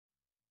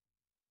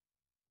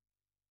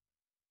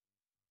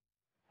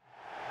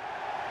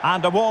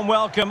And a warm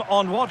welcome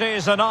on what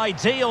is an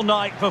ideal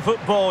night for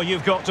football,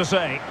 you've got to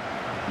say.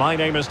 My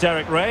name is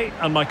Derek Ray,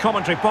 and my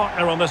commentary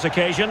partner on this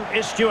occasion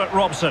is Stuart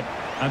Robson.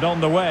 And on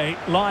the way,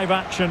 live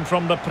action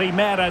from the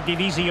Primera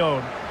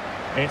División.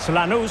 It's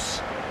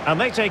Lanús,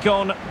 and they take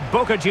on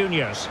Boca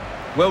Juniors.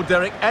 Well,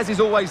 Derek, as is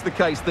always the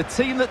case, the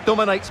team that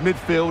dominates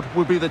midfield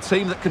will be the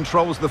team that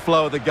controls the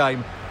flow of the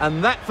game.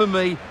 And that, for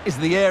me, is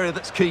the area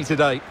that's key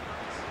today.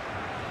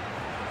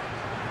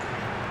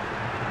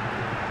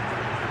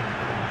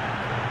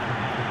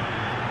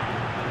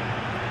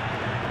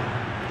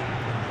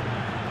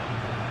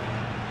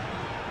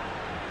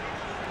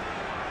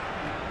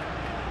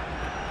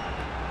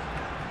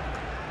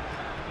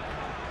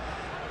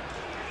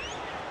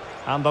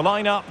 And the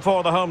lineup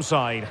for the home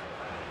side.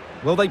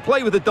 Well, they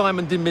play with a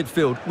diamond in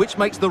midfield, which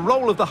makes the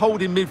role of the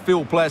holding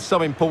midfield player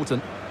so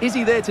important. Is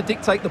he there to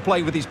dictate the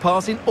play with his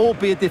passing or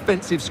be a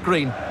defensive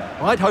screen?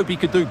 I'd hope he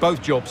could do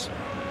both jobs.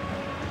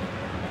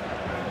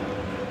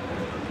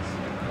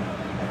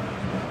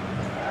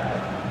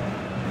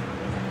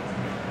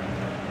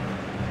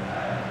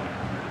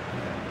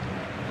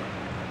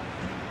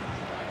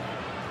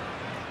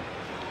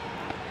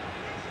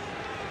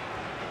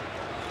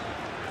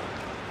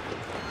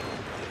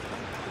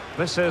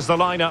 This is the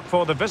lineup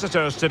for the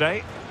visitors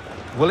today.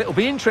 Well, it'll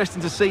be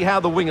interesting to see how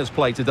the wingers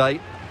play today.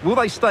 Will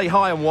they stay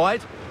high and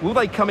wide? Will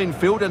they come in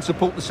field and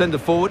support the centre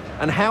forward?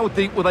 And how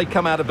deep will they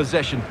come out of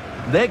possession?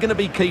 They're going to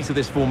be key to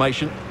this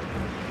formation.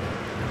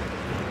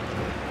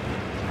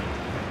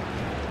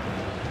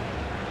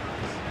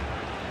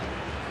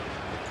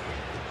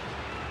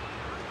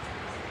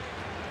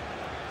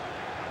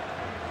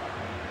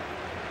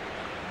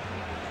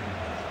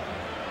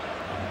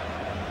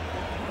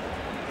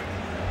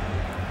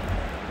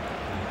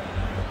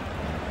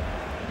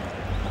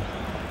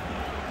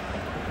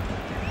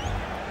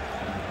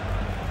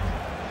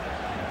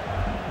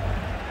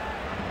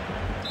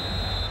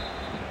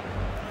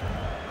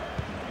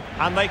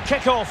 And they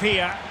kick off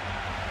here.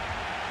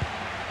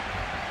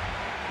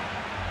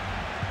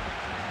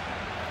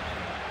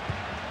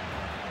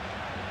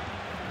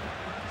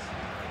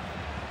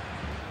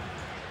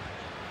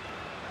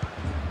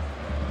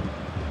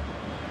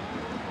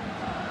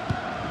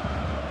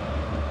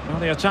 Well,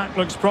 the attack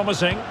looks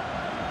promising.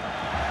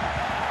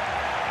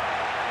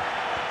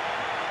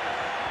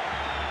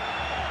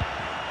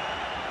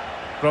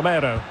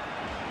 Romero.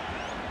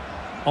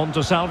 On to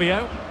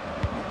Salvio.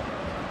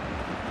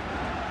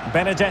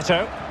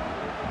 Benedetto.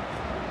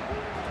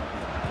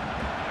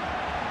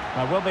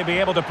 Now, will they be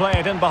able to play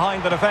it in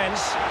behind the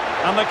defence?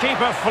 And the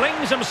keeper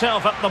flings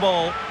himself at the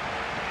ball.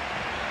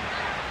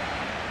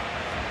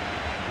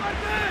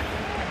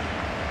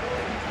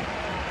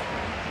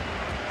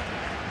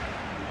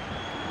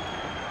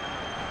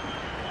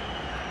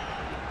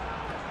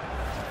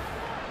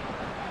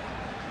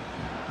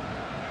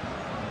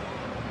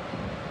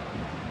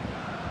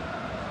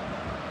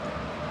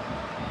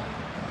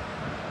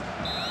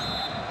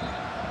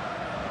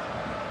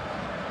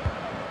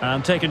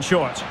 And taken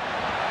short.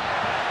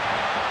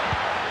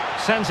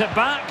 Sends it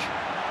back.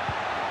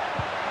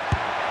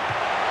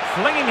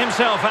 Flinging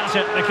himself at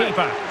it, the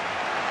keeper.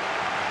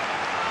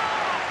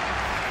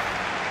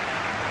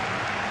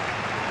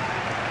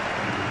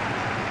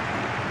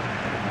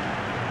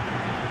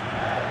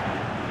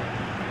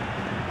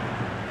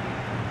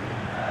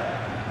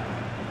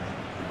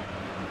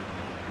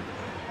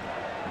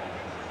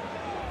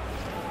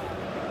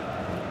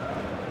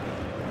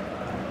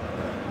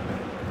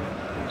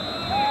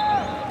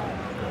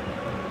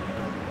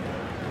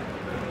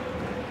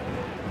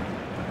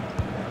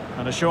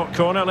 And a short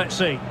corner, let's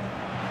see.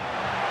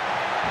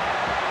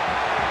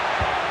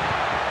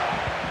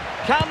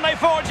 Can they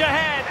forge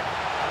ahead?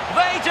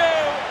 They do!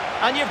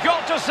 And you've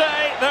got to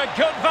say they're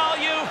good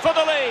value for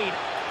the lead.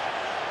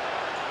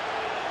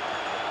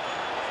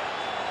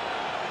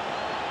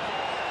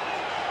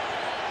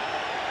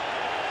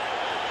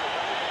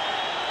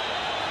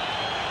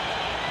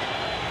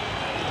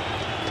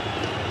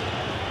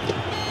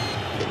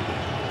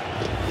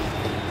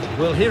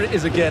 Well, here it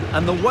is again,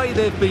 and the way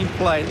they've been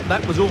playing,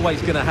 that was always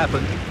going to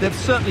happen. They've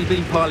certainly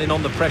been piling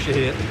on the pressure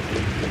here.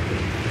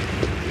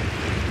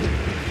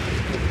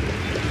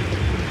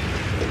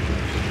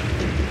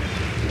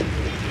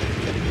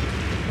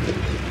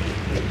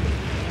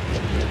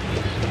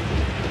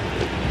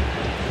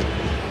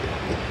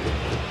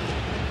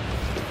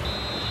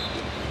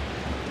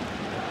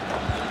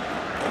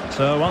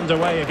 So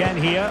underway again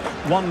here,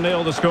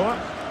 1-0 the score.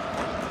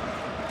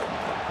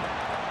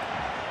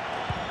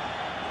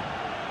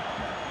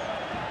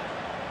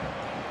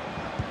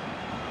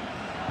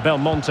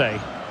 Belmonte.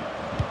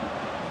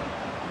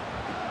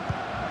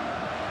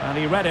 And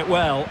he read it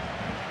well.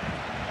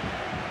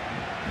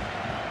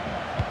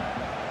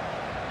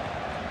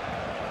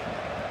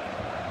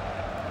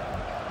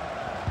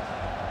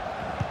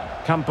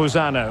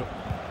 Campuzano.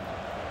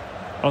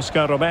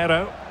 Oscar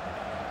Romero.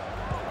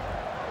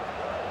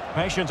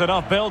 Patient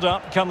enough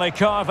build-up. Can they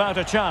carve out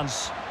a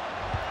chance?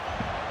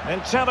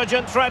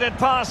 Intelligent threaded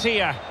pass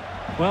here.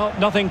 Well,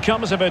 nothing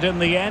comes of it in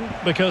the end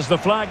because the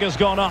flag has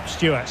gone up,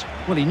 Stuart.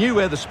 Well, he knew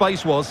where the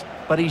space was,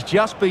 but he's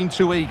just been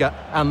too eager,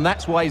 and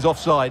that's why he's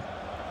offside.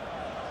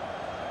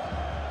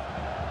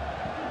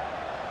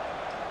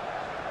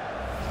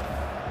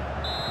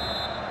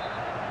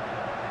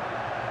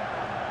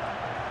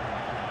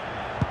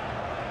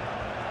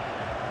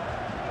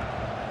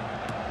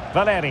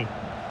 Valeri.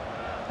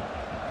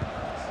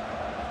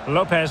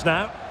 Lopez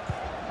now.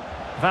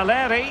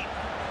 Valeri.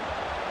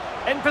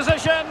 In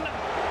position.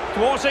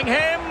 Thwarting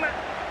him.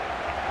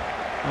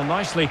 Well,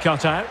 nicely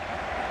cut out.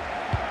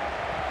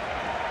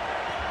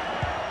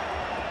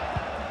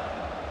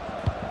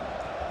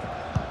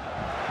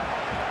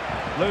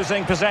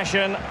 Losing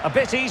possession a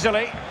bit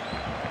easily.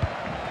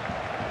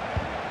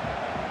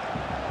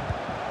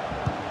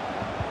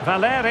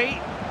 Valeri.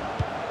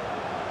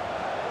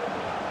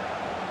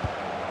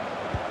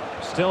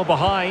 Still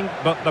behind,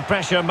 but the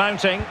pressure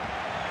mounting.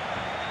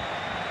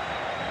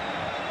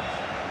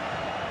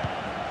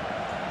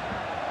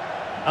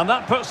 And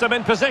that puts them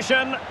in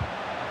position.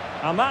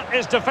 And that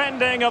is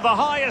defending of the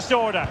highest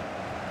order.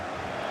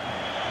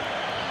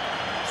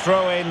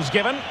 Throw-ins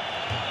given.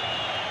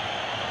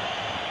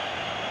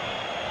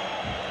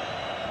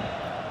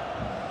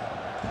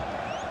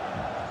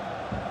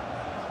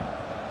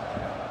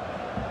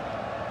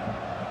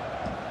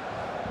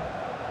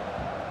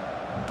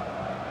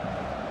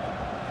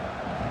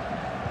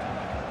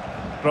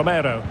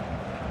 Romero.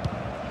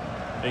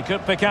 He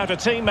could pick out a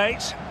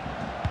teammate.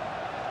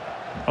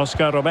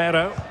 Oscar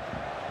Romero.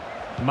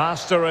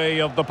 Mastery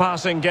of the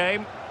passing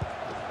game.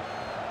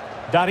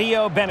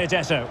 Dario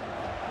Benedetto.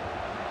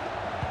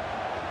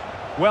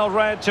 Well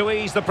read to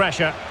ease the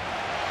pressure.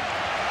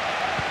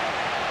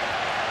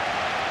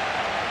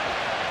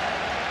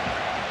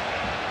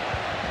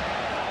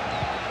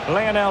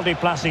 Lionel Di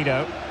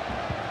Placido.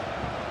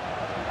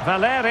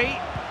 Valeri.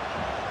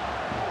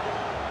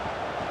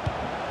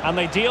 And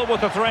they deal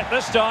with the threat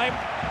this time.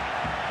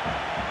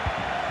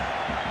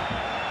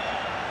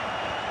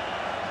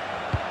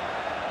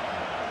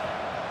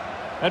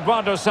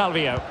 Eduardo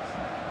Salvio.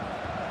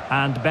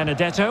 And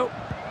Benedetto.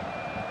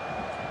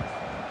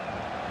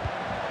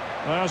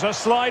 There's a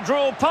slide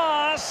rule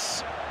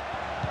pass.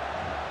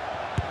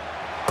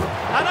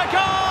 And a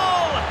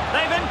goal!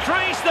 They've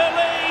increased their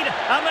lead,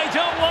 and they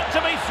don't want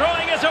to be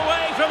throwing it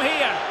away from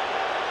here.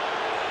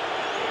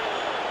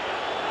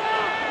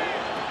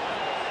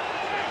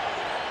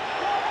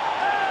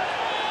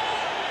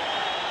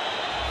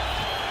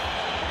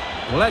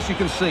 Well, as you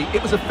can see,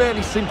 it was a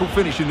fairly simple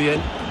finish in the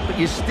end, but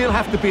you still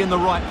have to be in the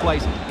right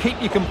place, keep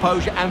your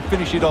composure and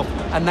finish it off,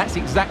 and that's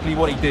exactly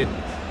what he did.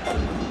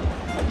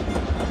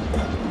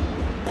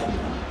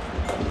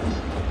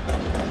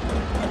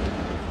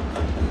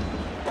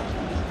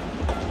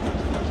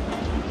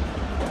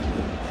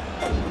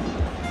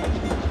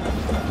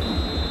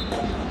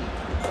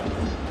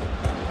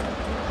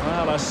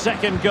 Well, a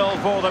second goal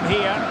for them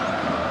here.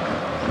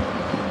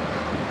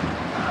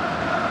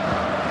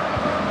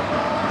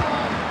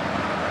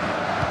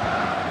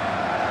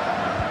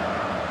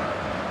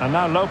 And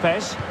now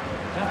Lopez.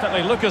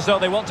 Definitely look as though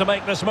they want to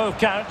make this move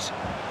count.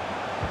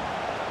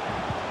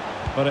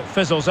 But it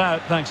fizzles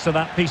out thanks to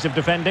that piece of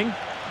defending.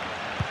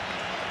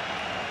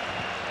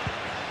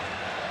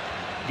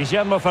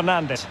 Guillermo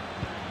Fernandez.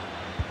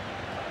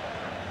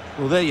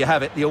 Well, there you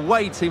have it. The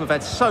away team have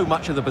had so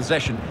much of the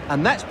possession,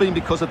 and that's been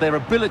because of their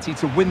ability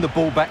to win the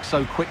ball back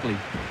so quickly.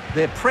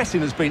 Their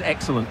pressing has been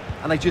excellent,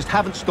 and they just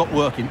haven't stopped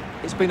working.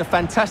 It's been a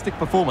fantastic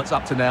performance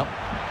up to now.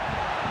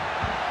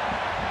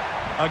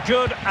 A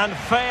good and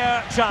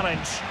fair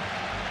challenge.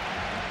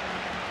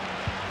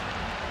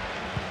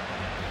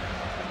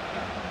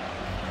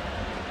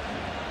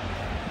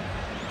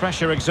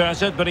 Pressure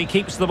exerted, but he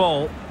keeps the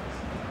ball.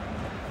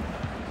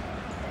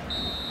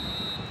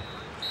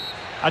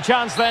 A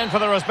chance then for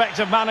the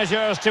respective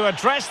managers to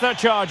address their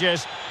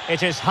charges.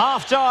 It is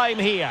half-time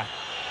here.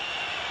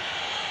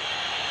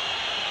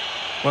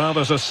 Well,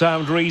 there's a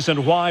sound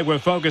reason why we're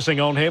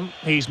focusing on him.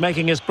 He's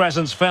making his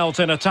presence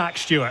felt in attack,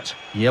 Stuart.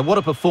 Yeah, what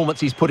a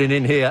performance he's putting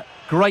in here.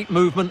 Great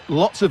movement,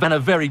 lots of and a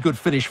very good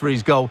finish for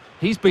his goal.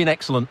 He's been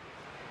excellent.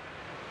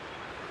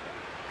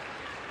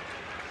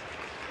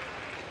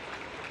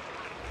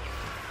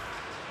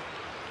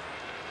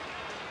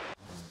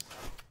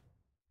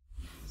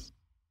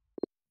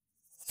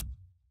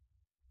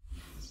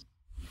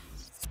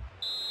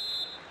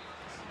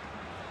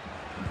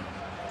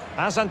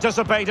 As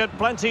anticipated,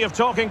 plenty of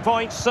talking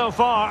points so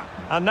far.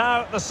 And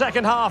now the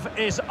second half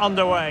is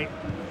underway.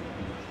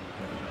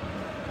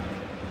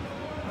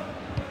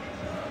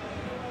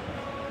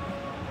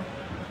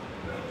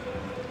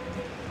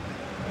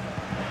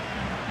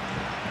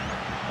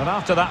 And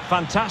after that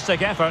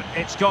fantastic effort,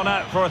 it's gone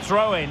out for a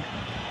throw-in.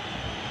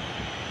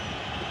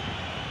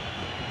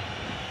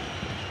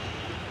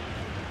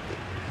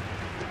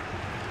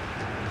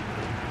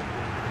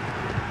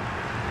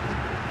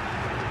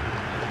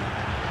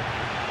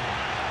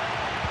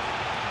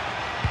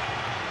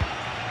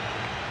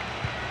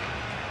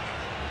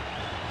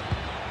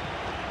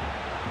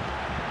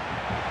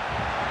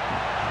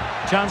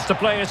 Chance to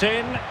play it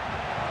in.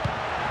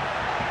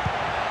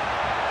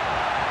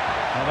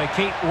 They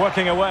keep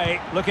working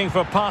away, looking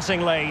for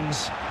passing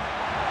lanes.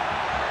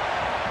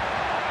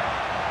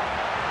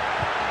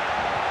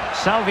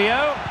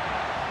 Salvio.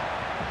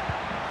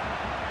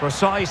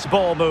 Precise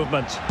ball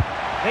movement.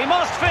 He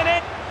must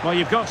finish. Well,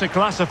 you've got to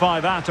classify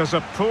that as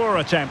a poor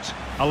attempt.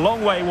 A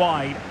long way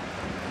wide.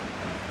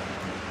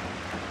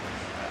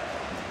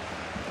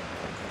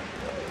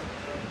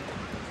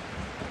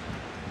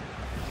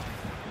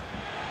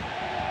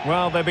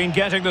 Well, they've been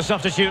getting the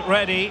substitute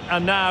ready,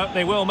 and now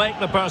they will make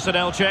the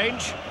personnel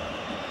change.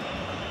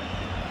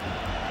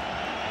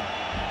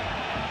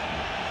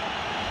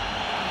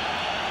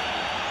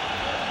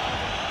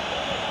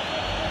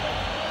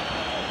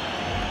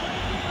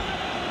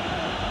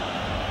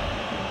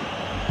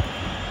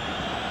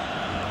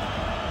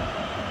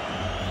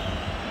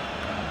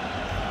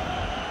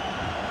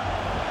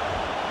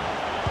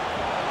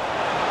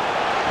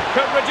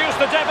 Could reduce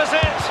the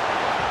deficit.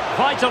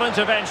 Vital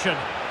intervention.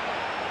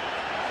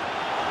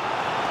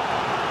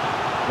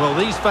 Well,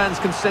 these fans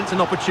can sense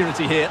an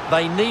opportunity here.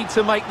 They need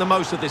to make the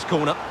most of this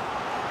corner.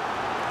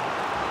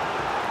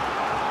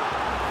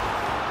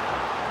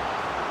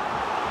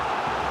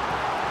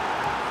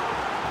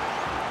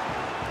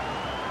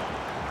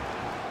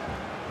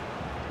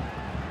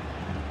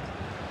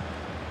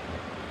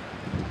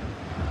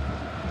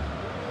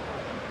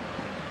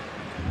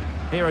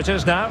 Here it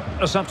is now,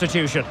 a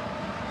substitution.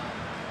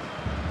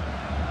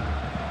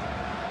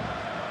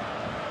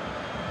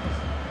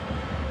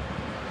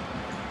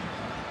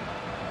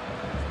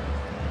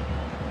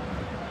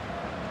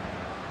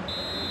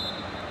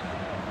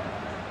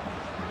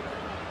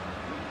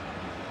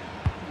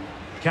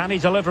 Can he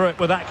deliver it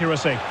with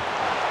accuracy?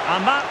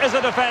 And that is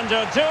a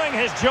defender doing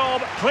his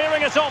job,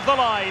 clearing it off the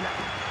line.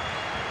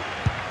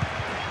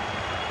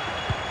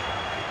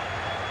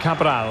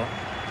 Cabral.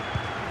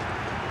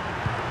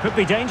 Could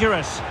be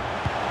dangerous.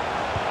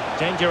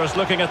 Dangerous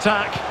looking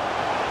attack.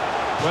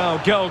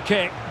 Well, goal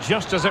kick,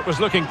 just as it was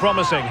looking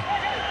promising.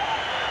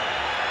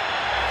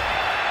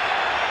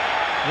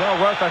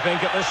 Well worth, I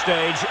think, at this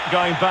stage,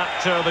 going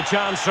back to the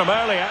chance from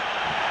earlier.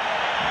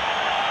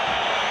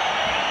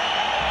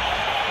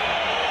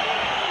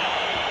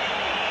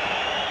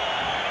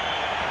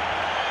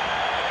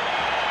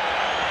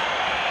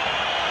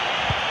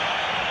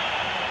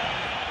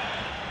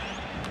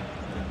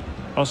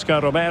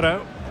 Oscar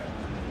Romero.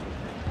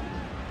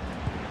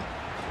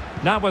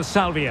 Now with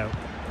Salvio.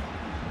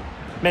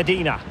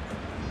 Medina.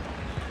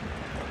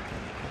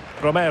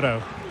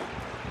 Romero.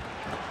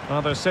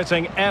 Well, they're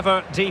sitting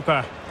ever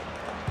deeper.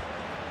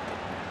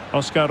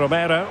 Oscar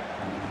Romero.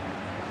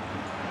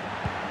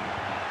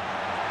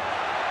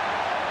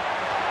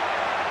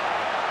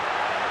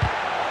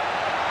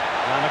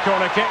 And a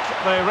corner kick,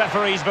 the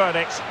referee's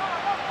verdict.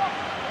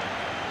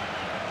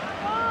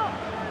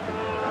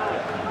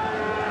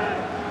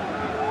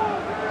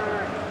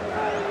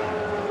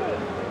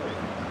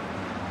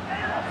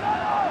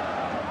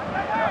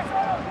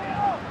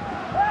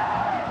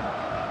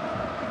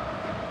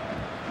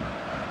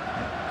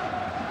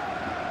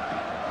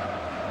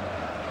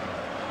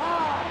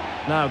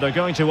 Now they're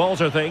going to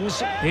alter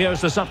things.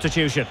 Here's the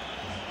substitution.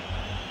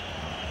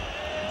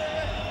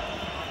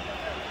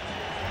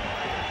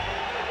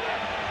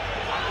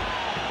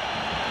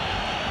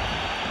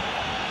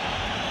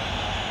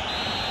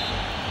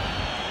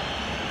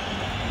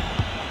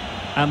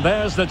 And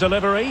there's the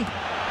delivery.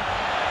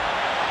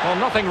 Well,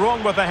 nothing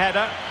wrong with the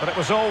header, but it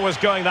was always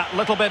going that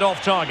little bit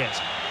off target.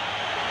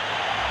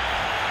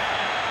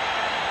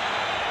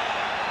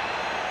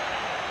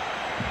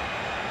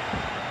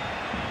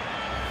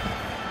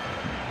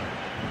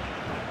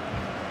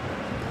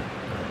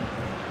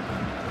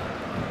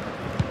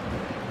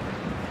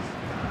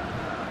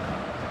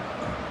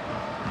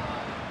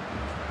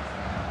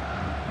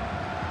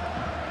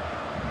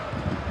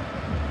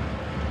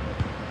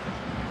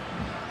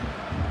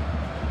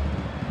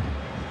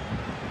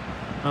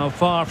 Now,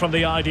 far from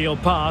the ideal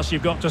pass,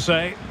 you've got to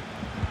say.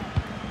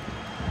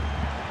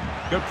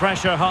 Good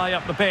pressure high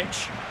up the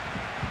pitch.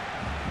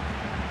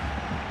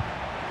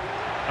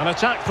 An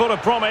attack full of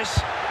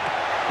promise.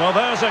 Well,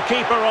 there's a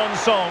keeper on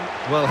song.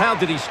 Well, how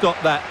did he stop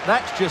that?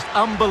 That's just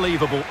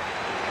unbelievable.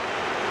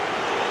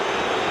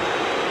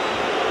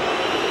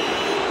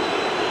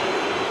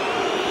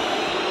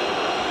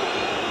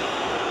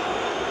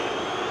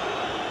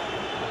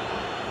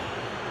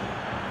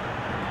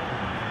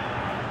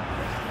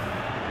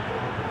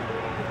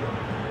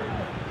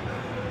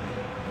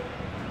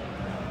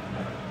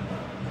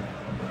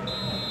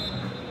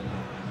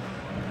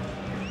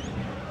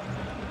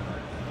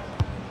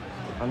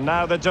 And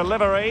now the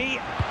delivery.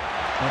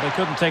 Well, they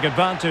couldn't take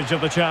advantage of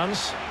the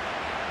chance.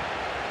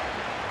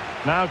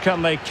 Now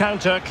can they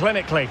counter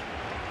clinically?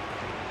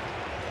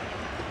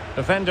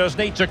 Defenders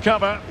need to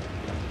cover.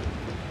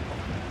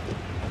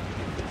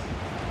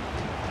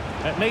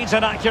 It needs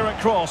an accurate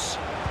cross.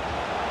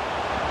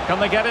 Can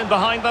they get in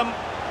behind them?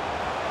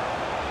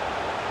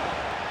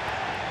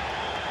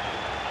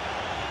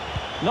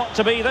 Not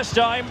to be this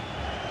time.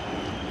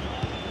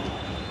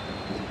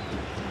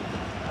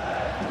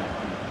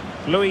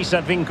 Luis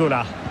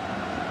Advíncula.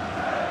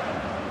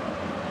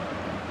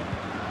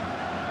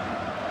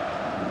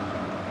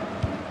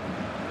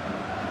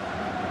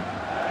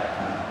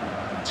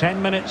 10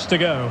 minutes to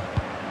go.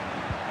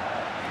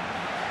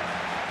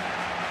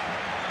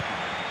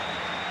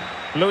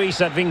 Luis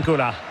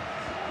Advíncula.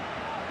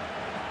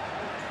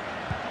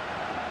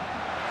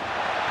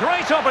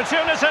 Great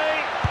opportunity.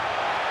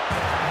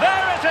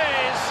 There it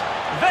is.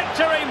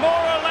 Victory more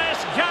or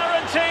less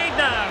guaranteed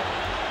now.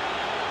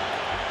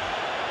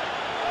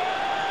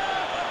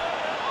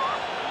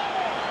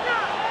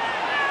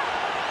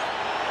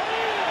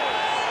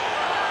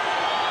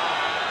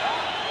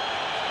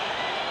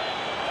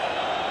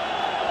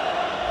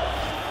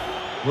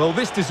 Well,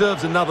 this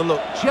deserves another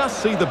look.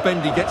 Just see the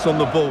bend he gets on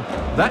the ball.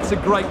 That's a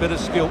great bit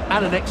of skill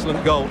and an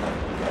excellent goal.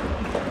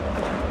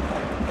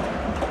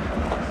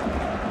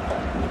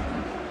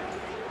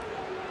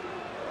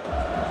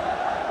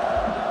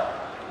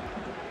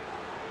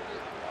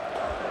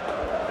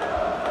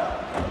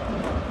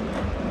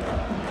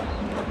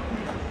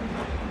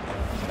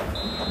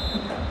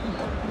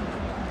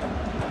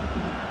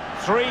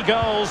 Three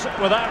goals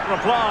without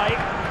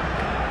reply.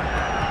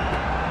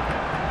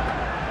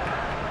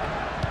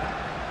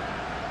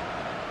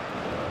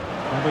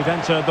 And we've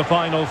entered the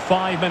final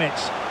 5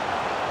 minutes.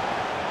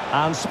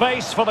 And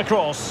space for the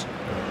cross.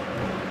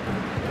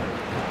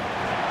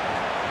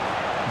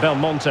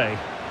 Belmonte.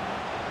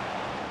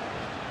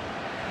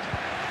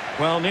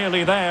 Well,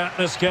 nearly there.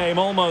 This game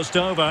almost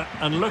over.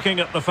 And looking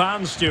at the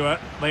fans,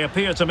 Stuart, they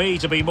appear to me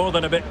to be more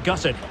than a bit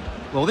gutted.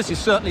 Well, this is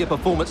certainly a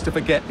performance to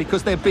forget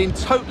because they've been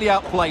totally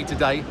outplayed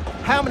today.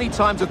 How many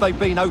times have they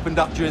been opened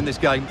up during this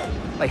game?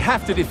 They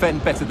have to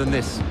defend better than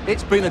this.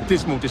 It's been a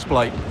dismal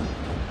display.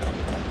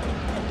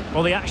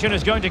 Well, the action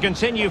is going to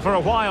continue for a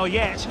while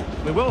yet.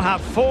 We will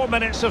have 4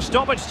 minutes of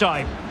stoppage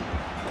time.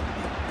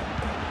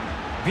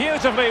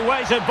 Beautifully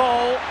weighted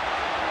ball.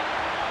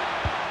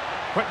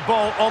 Quick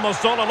ball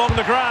almost all along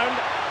the ground.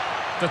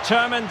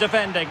 Determined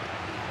defending.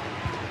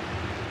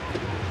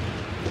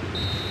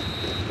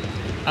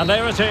 And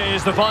there it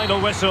is, the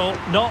final whistle.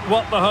 Not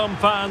what the home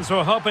fans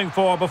were hoping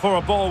for before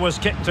a ball was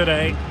kicked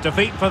today.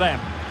 Defeat for them.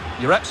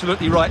 You're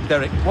absolutely right,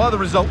 Derek. While the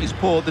result is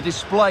poor, the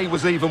display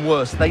was even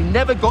worse. They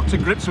never got to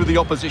grips with the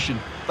opposition.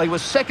 They were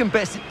second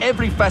best in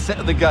every facet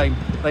of the game.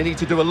 They need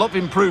to do a lot of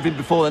improving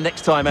before the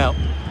next time out.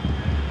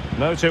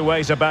 No two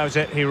ways about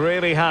it. He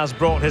really has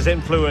brought his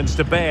influence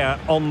to bear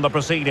on the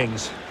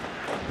proceedings.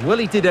 Well,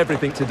 he did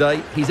everything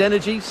today. His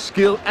energy,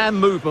 skill and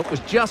movement was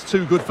just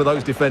too good for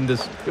those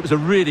defenders. It was a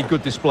really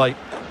good display.